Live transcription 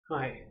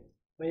Hi,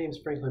 my name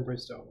is Franklin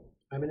Bristow.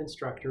 I'm an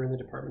instructor in the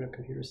Department of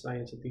Computer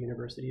Science at the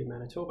University of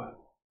Manitoba.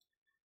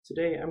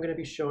 Today I'm going to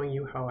be showing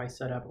you how I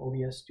set up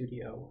OBS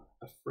Studio,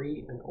 a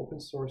free and open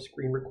source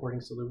screen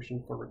recording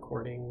solution for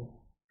recording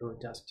your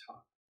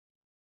desktop.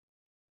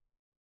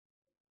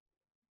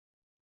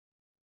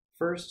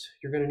 First,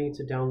 you're going to need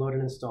to download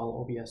and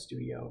install OBS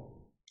Studio.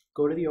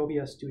 Go to the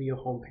OBS Studio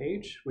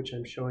homepage, which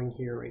I'm showing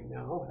here right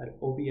now at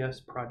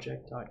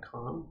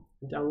obsproject.com,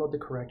 and download the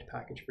correct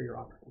package for your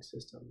operating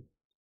system.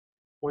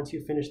 Once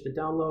you finish the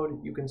download,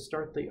 you can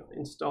start the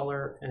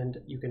installer and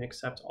you can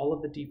accept all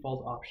of the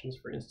default options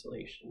for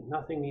installation.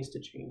 Nothing needs to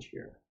change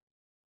here.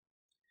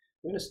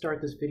 I'm going to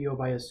start this video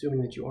by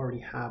assuming that you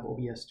already have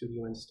OBS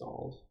Studio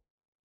installed.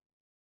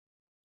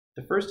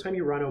 The first time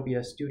you run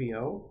OBS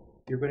Studio,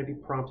 you're going to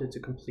be prompted to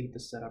complete the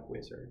setup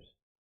wizard.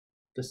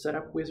 The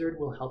setup wizard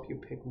will help you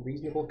pick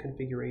reasonable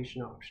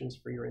configuration options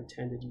for your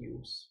intended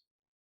use.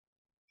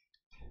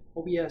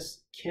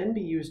 OBS can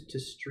be used to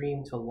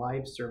stream to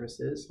live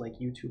services like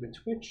YouTube and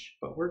Twitch,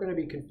 but we're going to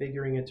be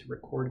configuring it to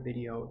record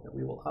video that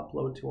we will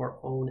upload to our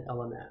own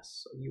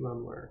LMS, so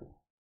UMLearn.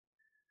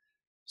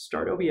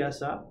 Start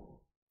OBS up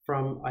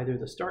from either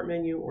the start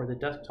menu or the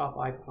desktop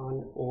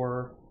icon,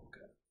 or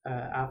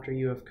after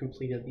you have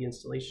completed the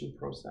installation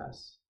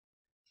process.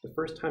 The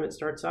first time it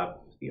starts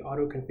up, the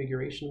auto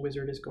configuration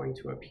wizard is going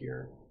to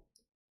appear.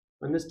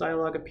 When this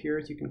dialog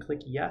appears, you can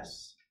click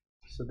yes,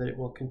 so that it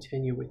will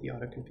continue with the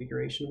auto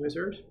configuration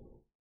wizard.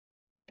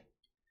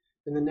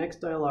 In the next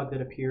dialog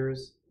that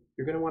appears,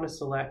 you're going to want to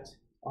select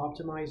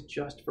optimize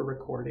just for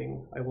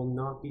recording. I will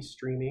not be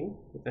streaming,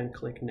 but then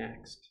click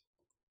next.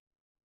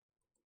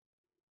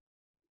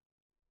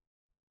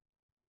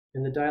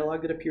 In the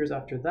dialog that appears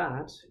after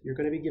that, you're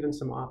going to be given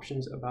some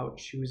options about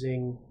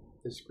choosing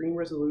the screen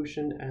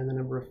resolution and the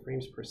number of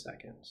frames per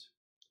second.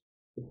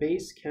 The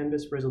base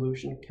canvas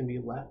resolution can be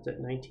left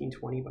at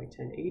 1920 by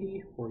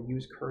 1080 or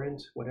use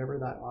current, whatever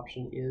that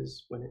option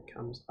is when it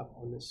comes up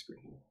on the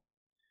screen.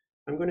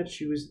 I'm going to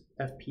choose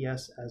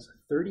FPS as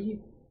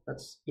 30.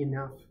 That's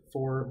enough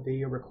for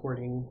video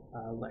recording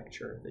a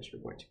lecture that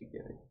you're going to be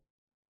giving.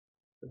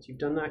 Once you've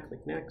done that,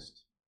 click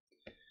next.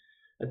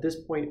 At this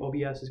point,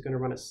 OBS is going to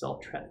run a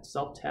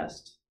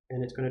self-test,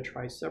 and it's going to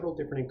try several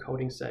different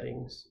encoding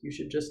settings. You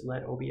should just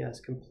let OBS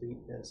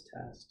complete this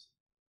test.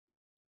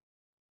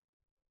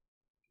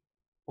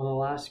 On the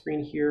last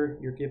screen here,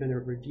 you're given a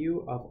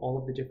review of all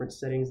of the different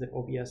settings that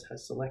OBS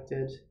has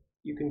selected.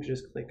 You can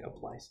just click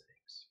Apply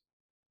Settings.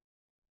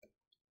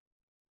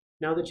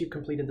 Now that you've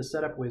completed the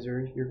setup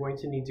wizard, you're going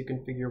to need to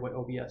configure what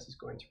OBS is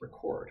going to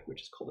record,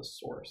 which is called a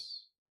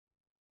source.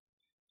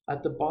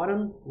 At the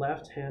bottom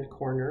left-hand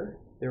corner,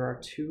 there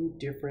are two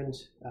different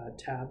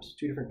tabs,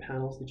 two different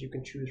panels that you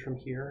can choose from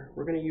here.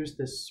 We're going to use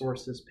this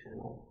Sources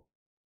panel.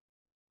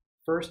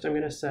 First, I'm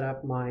going to set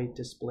up my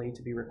display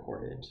to be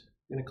recorded.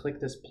 I'm going to click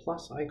this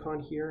plus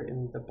icon here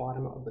in the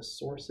bottom of the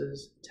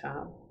Sources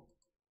tab,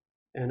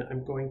 and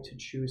I'm going to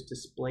choose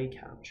Display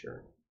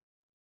Capture.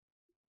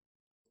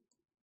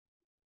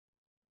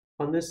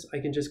 On this, I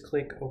can just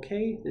click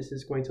OK. This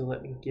is going to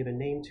let me give a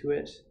name to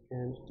it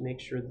and make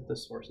sure that the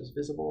source is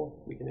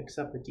visible. We can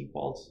accept the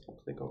defaults.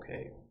 I'll click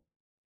OK.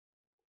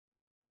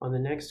 On the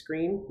next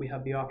screen, we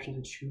have the option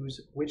to choose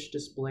which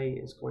display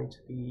is going to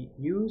be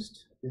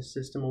used. This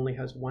system only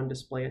has one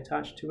display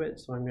attached to it,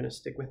 so I'm going to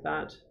stick with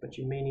that, but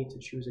you may need to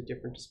choose a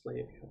different display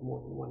if you have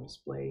more than one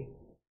display.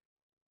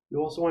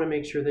 You also want to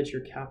make sure that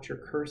your capture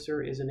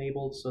cursor is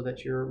enabled so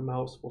that your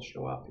mouse will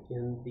show up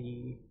in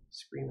the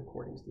screen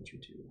recordings that you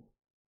do.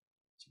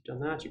 Once you've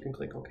done that, you can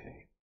click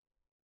OK.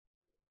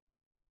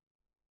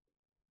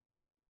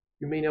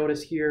 You may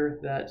notice here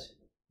that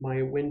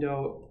my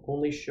window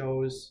only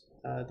shows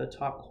the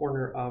top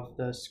corner of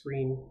the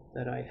screen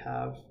that I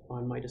have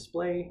on my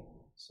display.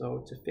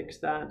 So to fix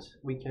that,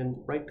 we can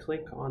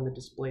right-click on the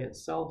display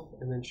itself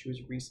and then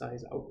choose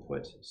Resize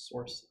Output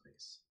Source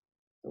Size.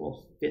 It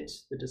will fit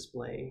the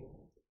display.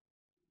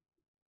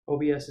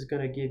 OBS is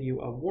going to give you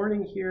a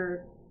warning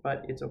here,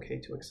 but it's okay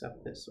to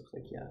accept this, so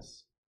click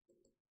Yes.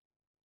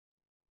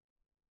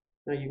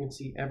 Now you can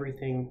see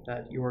everything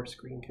that your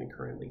screen can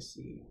currently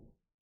see.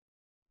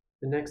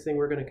 The next thing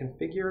we're going to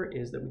configure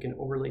is that we can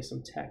overlay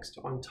some text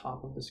on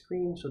top of the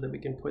screen so that we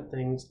can put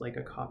things like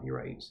a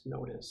copyright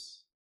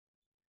notice.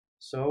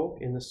 So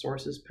in the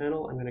Sources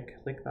panel, I'm going to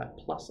click that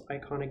plus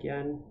icon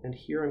again, and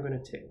here I'm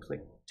going to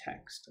click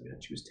Text. I'm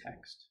going to choose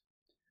Text.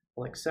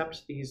 I'll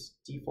accept these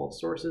default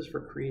sources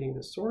for creating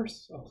the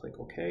source. I'll click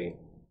OK.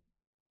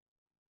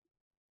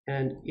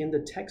 And in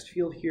the text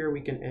field here,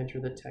 we can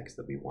enter the text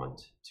that we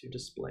want to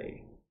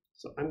display.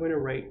 So I'm going to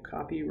write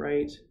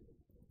copyright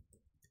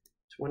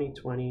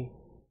 2020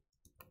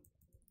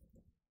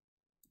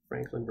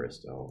 Franklin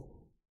Bristow.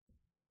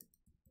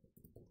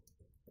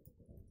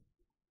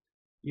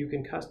 You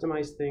can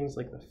customize things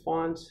like the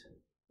font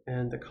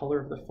and the color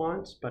of the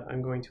font, but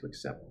I'm going to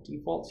accept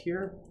defaults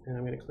here, and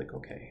I'm going to click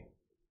OK.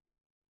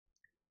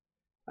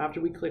 After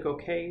we click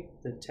OK,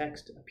 the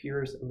text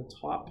appears in the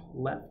top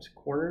left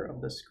corner of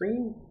the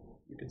screen.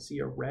 You can see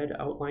a red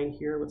outline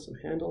here with some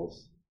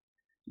handles.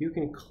 You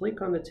can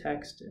click on the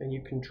text and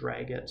you can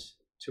drag it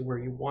to where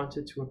you want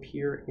it to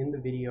appear in the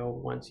video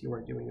once you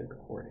are doing the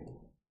recording.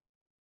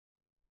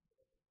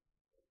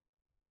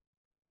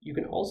 You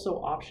can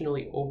also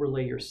optionally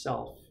overlay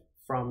yourself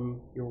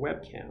from your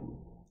webcam.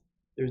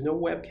 There's no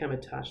webcam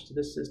attached to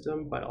this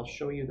system, but I'll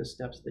show you the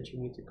steps that you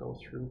need to go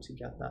through to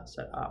get that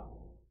set up.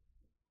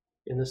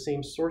 In the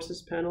same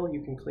sources panel,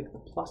 you can click the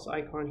plus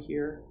icon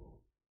here,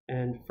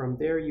 and from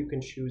there you can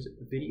choose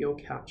video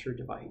capture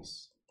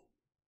device.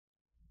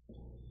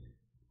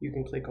 You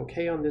can click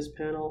OK on this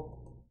panel.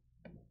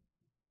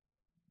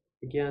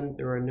 Again,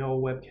 there are no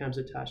webcams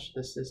attached to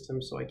the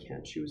system, so I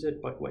can't choose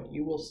it, but what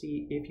you will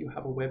see if you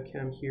have a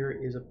webcam here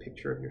is a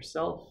picture of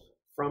yourself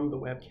from the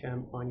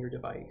webcam on your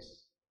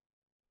device.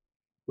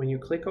 When you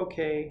click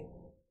OK,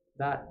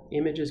 that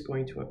image is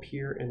going to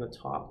appear in the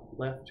top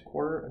left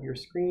corner of your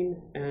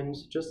screen, and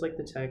just like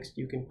the text,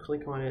 you can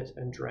click on it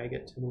and drag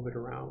it to move it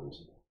around.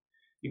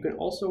 You can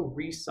also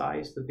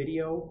resize the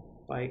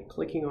video by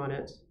clicking on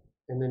it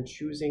and then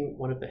choosing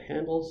one of the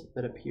handles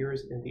that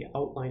appears in the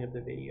outline of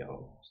the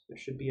video. So there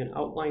should be an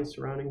outline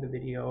surrounding the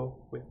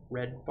video with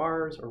red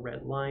bars or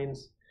red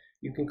lines.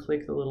 You can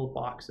click the little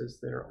boxes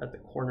that are at the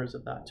corners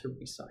of that to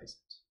resize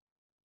it.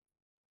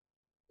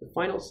 The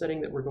final setting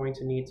that we're going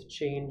to need to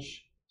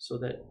change so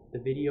that the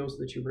videos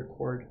that you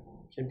record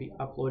can be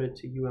uploaded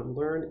to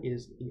UMLearn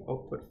is the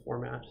output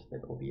format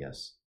that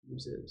OBS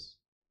uses.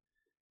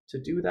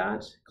 To do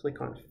that,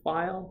 click on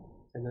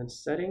File and then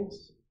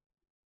Settings.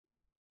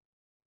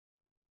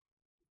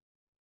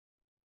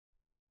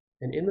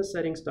 And in the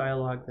Settings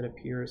dialog that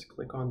appears,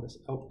 click on this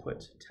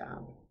Output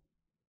tab.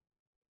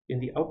 In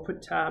the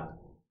Output tab,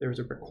 there's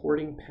a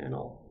recording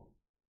panel.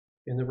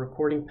 In the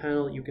recording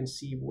panel, you can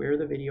see where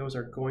the videos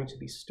are going to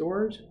be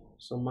stored.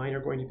 So mine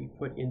are going to be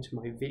put into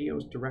my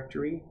videos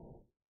directory.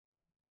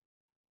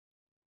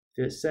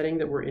 The setting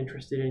that we're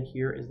interested in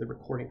here is the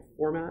recording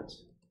format.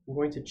 I'm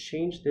going to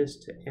change this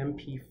to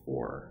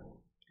MP4.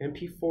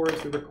 MP4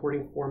 is the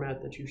recording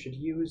format that you should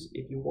use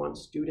if you want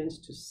students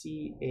to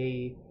see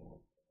a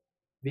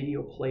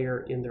video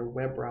player in their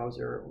web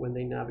browser when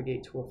they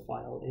navigate to a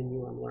file in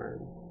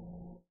UMLearn.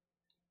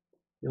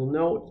 You'll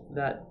note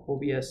that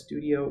OBS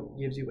Studio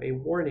gives you a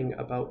warning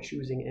about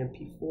choosing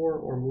MP4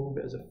 or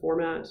MOV as a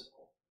format,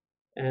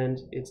 and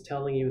it's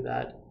telling you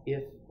that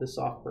if the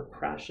software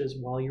crashes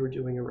while you're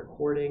doing a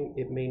recording,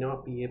 it may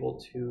not be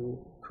able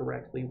to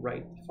correctly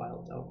write the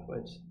file's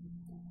output.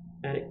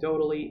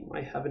 Anecdotally, I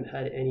haven't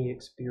had any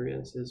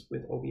experiences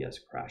with OBS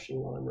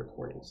crashing while I'm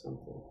recording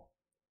something.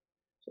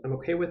 So I'm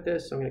okay with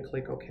this, so I'm going to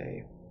click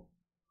OK.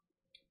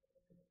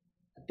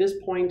 At this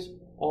point,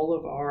 all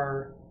of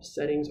our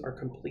settings are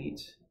complete.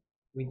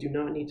 We do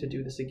not need to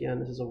do this again.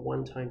 This is a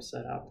one-time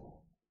setup.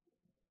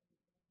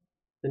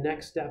 The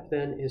next step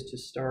then is to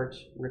start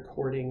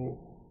recording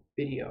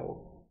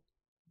video.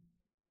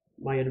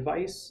 My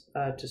advice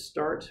to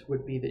start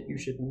would be that you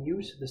should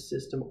mute the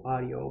system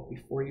audio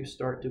before you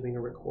start doing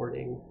a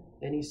recording.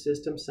 Any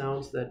system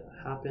sounds that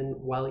happen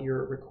while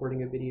you're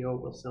recording a video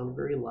will sound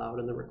very loud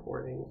in the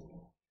recording.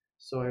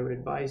 So I would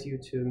advise you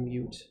to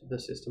mute the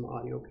system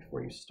audio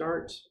before you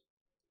start.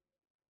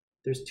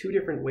 There's two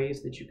different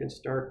ways that you can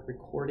start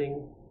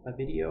recording a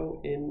video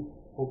in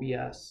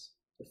OBS.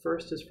 The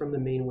first is from the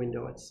main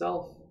window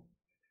itself.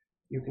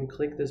 You can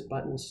click this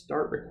button,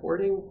 Start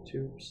Recording,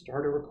 to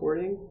start a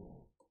recording.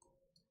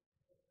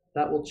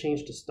 That will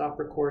change to Stop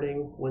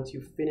Recording. Once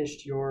you've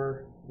finished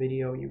your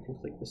video, you can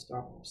click the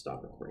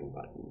Stop Recording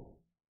button.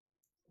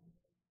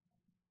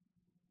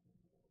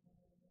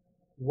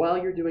 While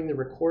you're doing the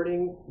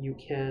recording, you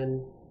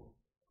can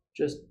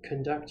just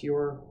conduct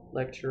your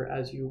lecture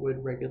as you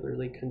would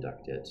regularly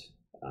conduct it,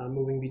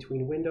 moving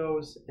between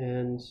windows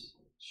and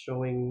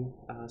showing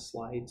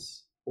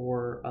slides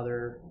or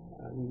other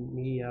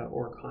media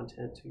or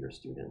content to your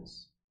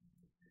students.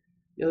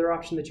 The other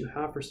option that you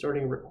have for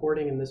starting a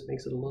recording, and this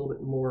makes it a little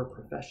bit more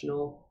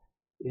professional,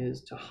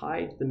 is to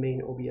hide the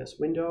main OBS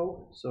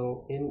window.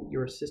 So in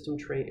your system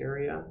tray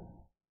area,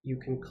 you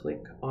can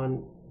click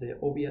on the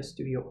OBS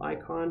Studio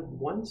icon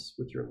once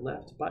with your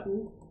left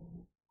button.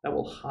 That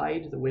will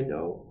hide the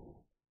window.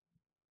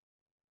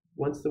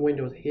 Once the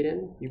window is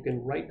hidden, you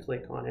can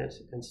right-click on it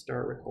and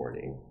start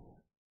recording.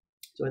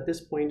 So at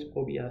this point,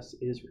 OBS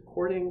is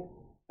recording.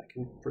 I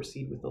can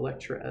proceed with the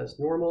lecture as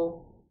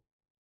normal.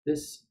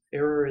 This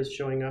error is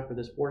showing up, or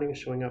this warning is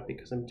showing up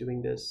because I'm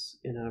doing this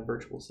in a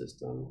virtual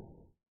system.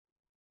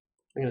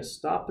 I'm going to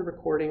stop the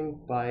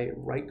recording by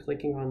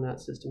right-clicking on that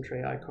system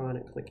tray icon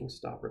and clicking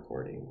Stop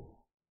Recording.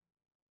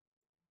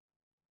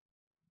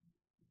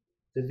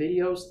 The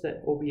videos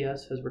that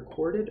OBS has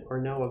recorded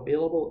are now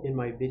available in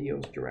my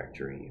videos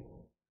directory.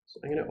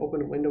 So I'm going to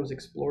open Windows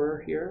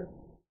Explorer here.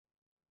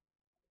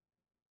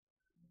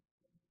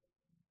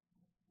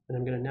 And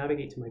I'm going to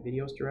navigate to my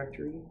videos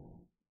directory.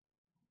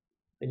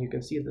 And you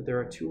can see that there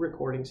are two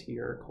recordings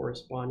here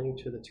corresponding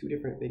to the two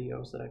different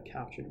videos that I've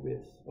captured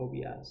with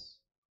OBS.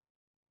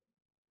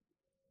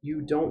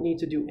 You don't need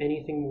to do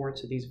anything more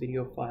to these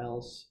video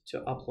files to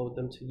upload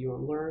them to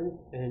UMLearn,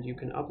 and you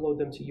can upload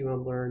them to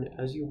UMLearn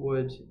as you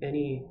would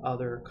any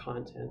other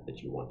content that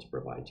you want to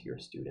provide to your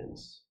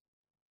students.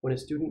 When a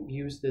student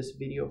views this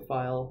video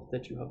file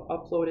that you have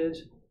uploaded,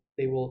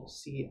 they will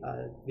see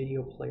a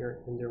video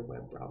player in their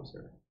web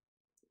browser.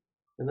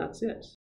 And that's it.